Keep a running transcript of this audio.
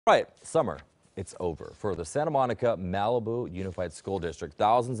Right, summer, it's over for the Santa Monica Malibu Unified School District.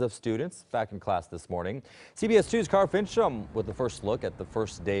 Thousands of students back in class this morning. CBS 2's Cara Finnstrom with the first look at the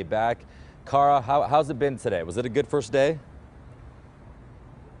first day back. Cara, how's it been today? Was it a good first day?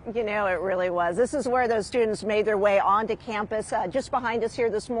 You know, it really was. This is where those students made their way onto campus just behind us here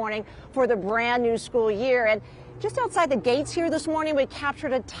this morning for the brand new school year. And just outside the gates here this morning, we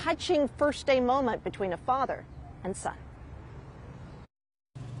captured a touching first day moment between a father and son.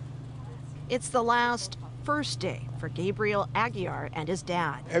 It's the last first day for Gabriel Aguiar and his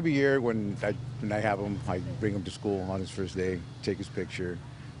dad. Every year when I have him, I bring him to school on his first day, take his picture.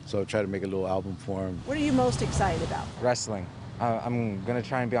 So I try to make a little album for him. What are you most excited about? Wrestling. I'm going to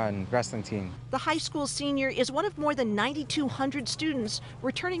try and be on wrestling team. The high school senior is one of more than 9,200 students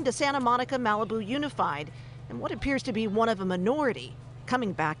returning to Santa Monica Malibu Unified, and what appears to be one of a minority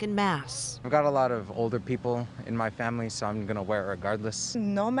coming back en masse. I've got a lot of older people in my family, so I'm going to wear it regardless.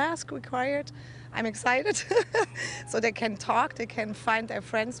 No mask required. I'm excited. So they can talk, they can find their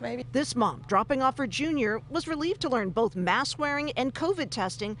friends maybe. This mom, dropping off her junior, was relieved to learn both mask wearing and COVID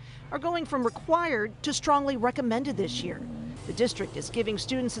testing are going from required to strongly recommended this year. The district is giving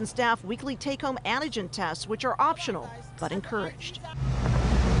students and staff weekly take-home antigen tests, which are optional but encouraged.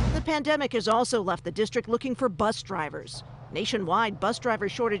 The pandemic has also left the district looking for bus drivers. Nationwide, bus driver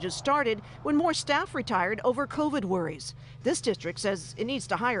shortages started when more staff retired over COVID worries. This district says it needs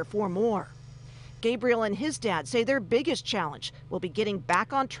to hire 4 more. Gabriel and his dad say their biggest challenge will be getting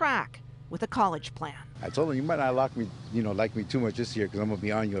back on track with a college plan. I told him, you might not like me too much this year because I'm going to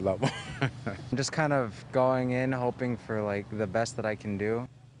be on you a lot more. I'm just kind of going in hoping for like the best that I can do.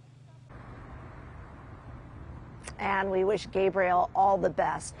 And we wish Gabriel all the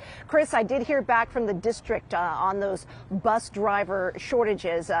best. Chris, I did hear back from the district on those bus driver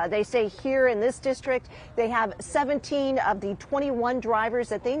shortages. They say here in this district, they have 17 of the 21 drivers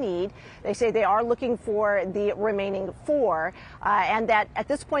that they need. They say they are looking for the remaining 4, and that at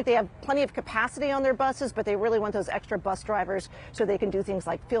this point they have plenty of capacity on their buses, but they really want those extra bus drivers so they can do things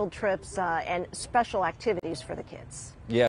like field trips and special activities for the kids. Yeah.